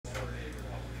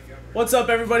What's up,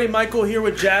 everybody? Michael here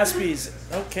with Jaspys.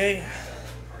 Okay.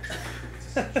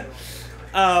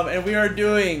 And we are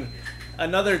doing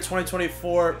another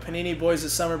 2024 Panini Boys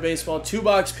of Summer Baseball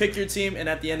 2-box pick your team. And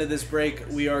at the end of this break,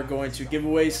 we are going to give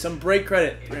away some break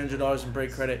credit, $300 in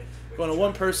break credit, going to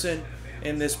one person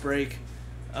in this break.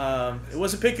 It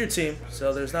was a pick your team,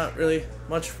 so there's not really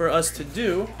much for us to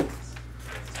do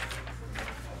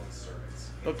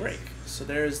but break. So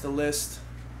there's the list.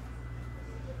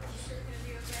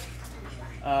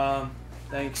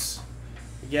 Thanks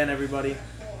again, everybody.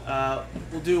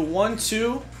 We'll do 1,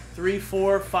 2, 3,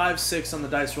 4, 5, 6 on the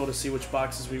dice roll to see which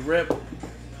boxes we rip.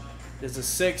 There's a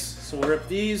 6, so we'll rip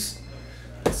these.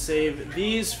 Let's save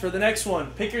these for the next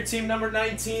one. Pick your team number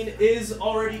 19 is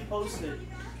already posted.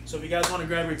 So if you guys want to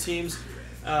grab your teams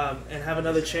and have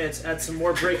another chance at some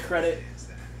more break credit,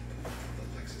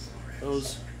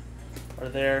 those are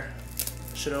there.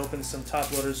 Should open some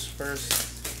top loaders first.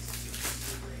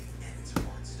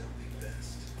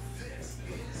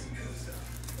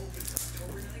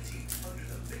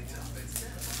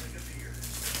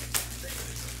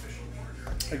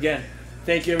 Again,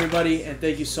 thank you, everybody, and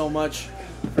thank you so much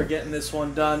for getting this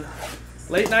one done.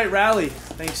 Late night rally,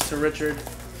 thanks to Richard,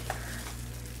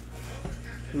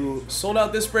 who sold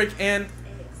out this break and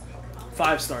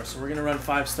 5-star. So we're going to run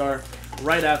 5-star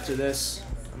right after this.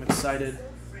 I'm excited.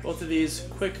 Both of these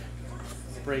quick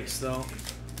breaks, though.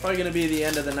 Probably going to be the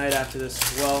end of the night after this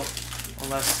as well,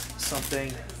 unless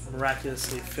something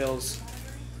miraculously fills.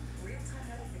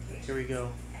 Here we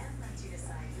go.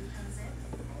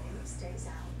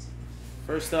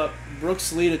 First up,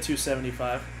 Brooks Lee to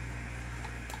 275.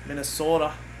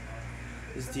 Minnesota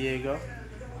is Diego.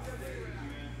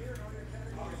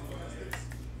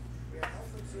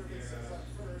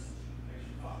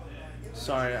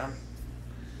 Sorry,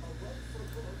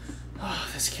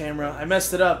 this camera. I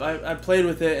messed it up. I played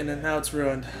with it and then now it's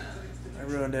ruined. I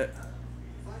ruined it.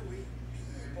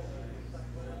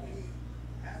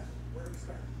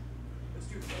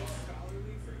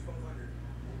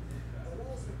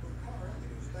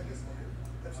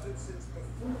 Since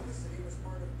before the city was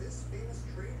part of this famous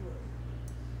trade route.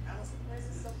 Allison. Is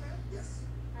this still true? Yes.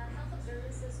 Health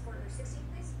observances for 16,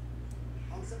 please.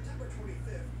 On September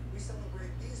 25th, we celebrate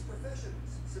these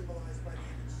professions, symbolized by the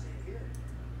image seen here.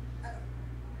 Adam.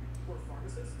 We're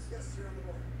pharmacists? Yes, you're on the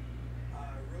board.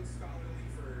 Road scholarly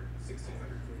for 1600,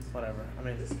 please. Whatever. I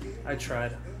mean, I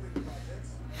tried.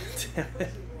 Damn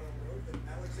it.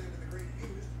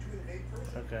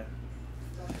 Okay.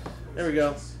 There we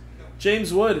go.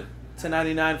 James Wood to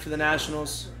 99 for the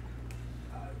Nationals.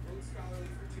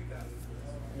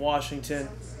 Washington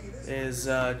is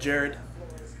Jared.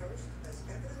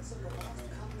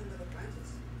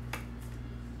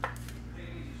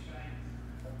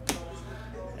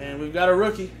 And we've got a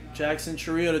rookie, Jackson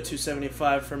Chourio to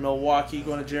 275 for Milwaukee,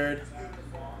 going to Jared.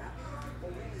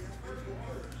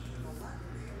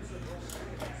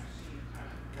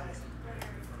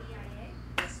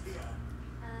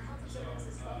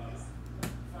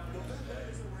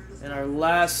 And our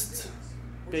last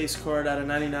base card out of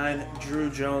 99,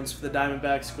 Drew Jones for the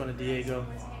Diamondbacks, going to Diego.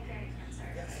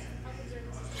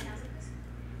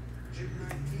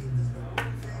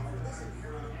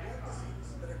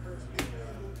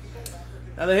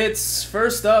 Now the hits,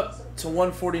 first up to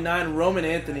 149, Roman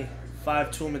Anthony,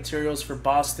 5 tool materials for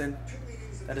Boston.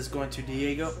 That is going to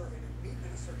Diego.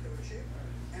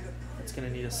 It's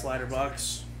going to need a slider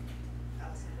box.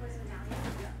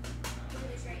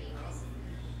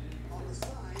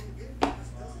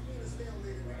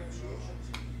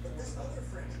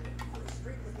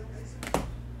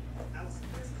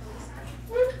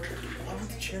 Why would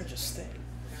the chair just stay?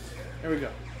 There we go.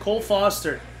 Cole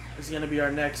Foster is going to be our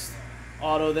next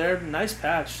auto there. Nice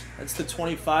patch. That's the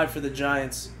 25 for the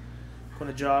Giants.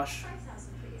 Going to Josh.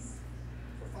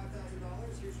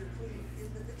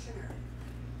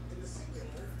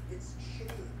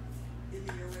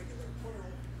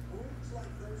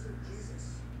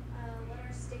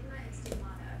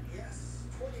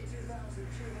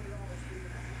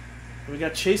 We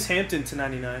got Chase Hampton to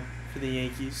 99 for the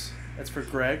Yankees. That's for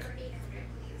Greg.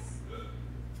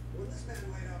 When this man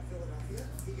laid out Philadelphia,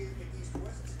 he gave the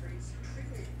east-west streets tree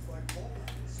names like walnut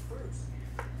and spruce.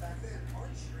 Back then,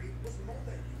 Arch Street was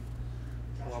mulberry.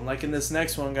 Well, I'm liking this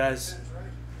next one, guys.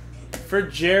 For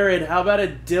Jared, how about a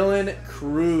Dylan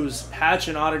Cruz patch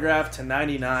and autograph to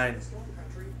 99?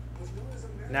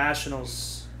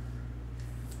 Nationals.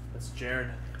 That's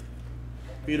Jared.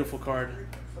 Beautiful card.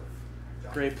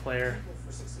 Great player.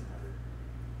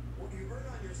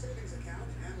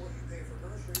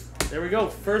 There we go.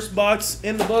 First box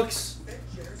in the books.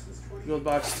 Go with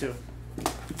box 2.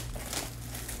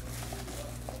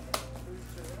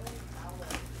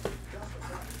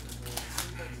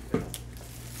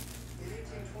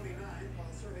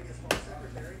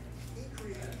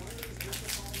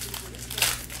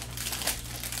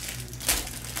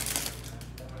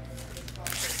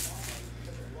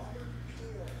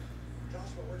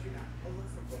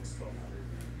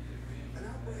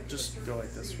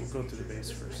 like this. We'll go through the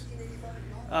base first.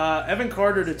 Evan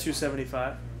Carter to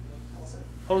 275.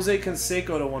 Jose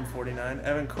Canseco to 149.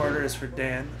 Evan Carter is for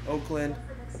Dan. Oakland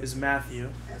is Matthew.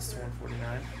 That's to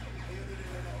 149.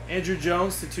 Andrew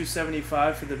Jones to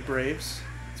 275 for the Braves.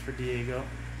 That's for Diego.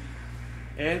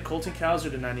 And Colton Cowser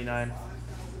to 99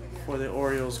 for the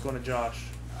Orioles, going to Josh.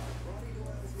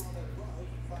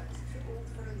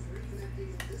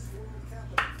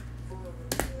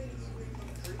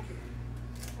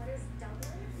 What is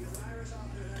Dublin?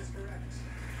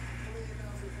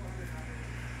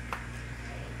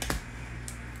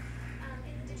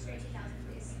 In the dictionary, 2,000,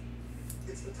 please.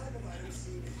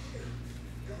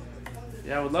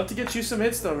 Yeah, I would love to get you some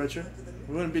hits, though, Richard.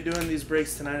 We wouldn't be doing these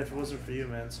breaks tonight if it wasn't for you,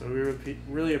 man. So we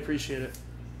really appreciate it.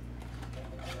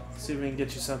 See if we can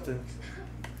get you something.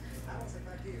 Love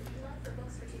for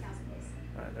books for 2,000, please.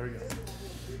 All right, there we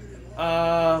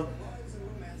go.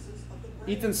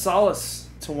 Ethan Salas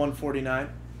to 149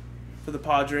 for the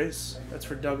Padres. That's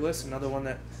for Douglas, another one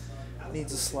that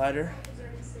needs a slider.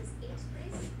 Observances 8,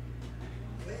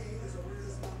 please.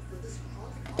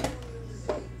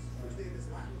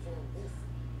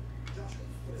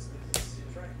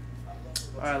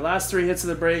 All right, last 3 hits of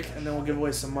the break, and then we'll give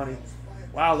away some money.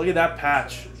 Wow, look at that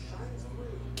patch.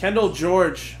 Kendall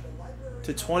George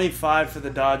to 25 for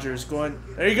the Dodgers. Going,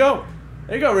 there you go.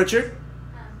 There you go, Richard.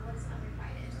 What is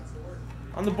unrequited?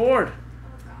 On the board.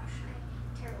 Oh gosh,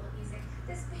 I'm terrible at music.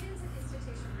 This band's an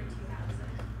institution for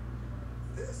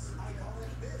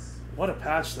 2,000. What a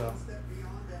patch, though.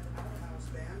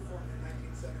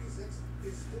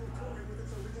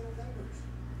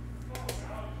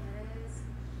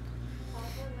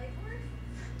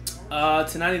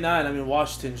 To 99, I mean,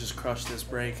 Washington just crushed this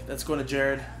break. That's going to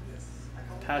Jared.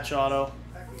 Patch auto.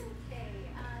 Okay,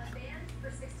 band for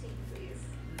 16, please.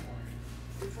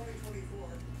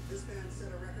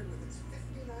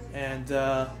 And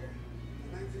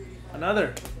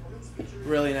another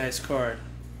really nice card.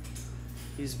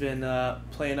 He's been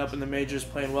playing up in the majors,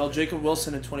 playing well. Jacob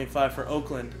Wilson in 25 for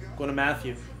Oakland. Going to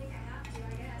Matthew. I think I have to, I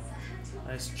guess.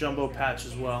 Nice jumbo patch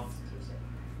as well.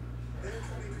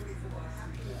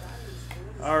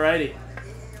 Alrighty.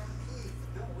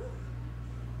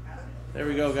 There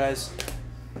we go, guys.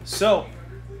 So,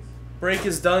 break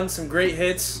is done. Some great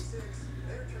hits.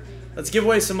 Let's give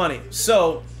away some money.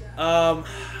 So, I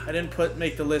didn't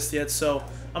make the list yet, so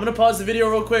I'm gonna pause the video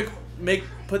real quick,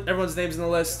 put everyone's names in the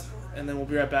list, and then we'll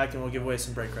be right back and we'll give away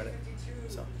some break credit.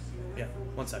 So, yeah,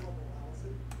 1 second.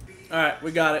 All right,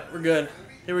 we got it. We're good.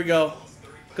 Here we go.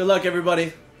 Good luck,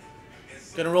 everybody.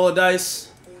 Gonna roll a dice.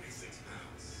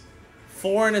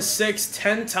 4 and a 6,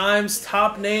 10 times.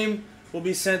 Top name will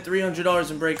be sent $300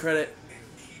 in break credit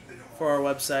for our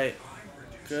website.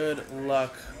 Good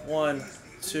luck. 1,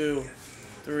 2,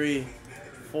 3,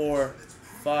 4,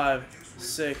 5,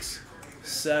 6,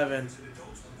 7.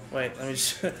 Wait, let me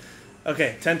just.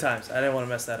 Okay, 10 times. I didn't want to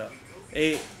mess that up.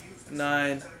 8,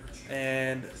 9,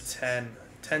 and 10.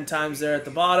 10 times there at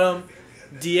the bottom.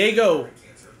 Diego.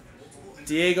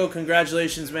 Diego,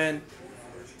 congratulations, man.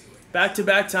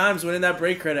 Back-to-back times winning that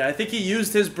break credit. I think he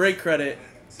used his break credit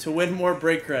to win more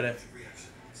break credit.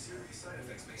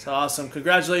 It's awesome.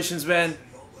 Congratulations, man.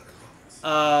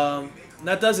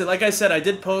 That does it. Like I said, I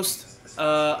did post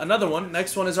another one.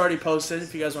 Next one is already posted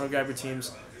if you guys want to grab your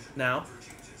teams now.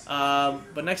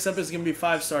 But next up is going to be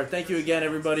 5-star. Thank you again,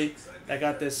 everybody that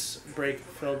got this break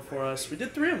filled for us. We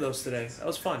did 3 of those today. That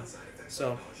was fun.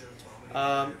 So,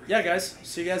 yeah, guys.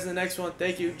 See you guys in the next one.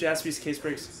 Thank you.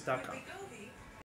 JaspysCaseBreaks.com.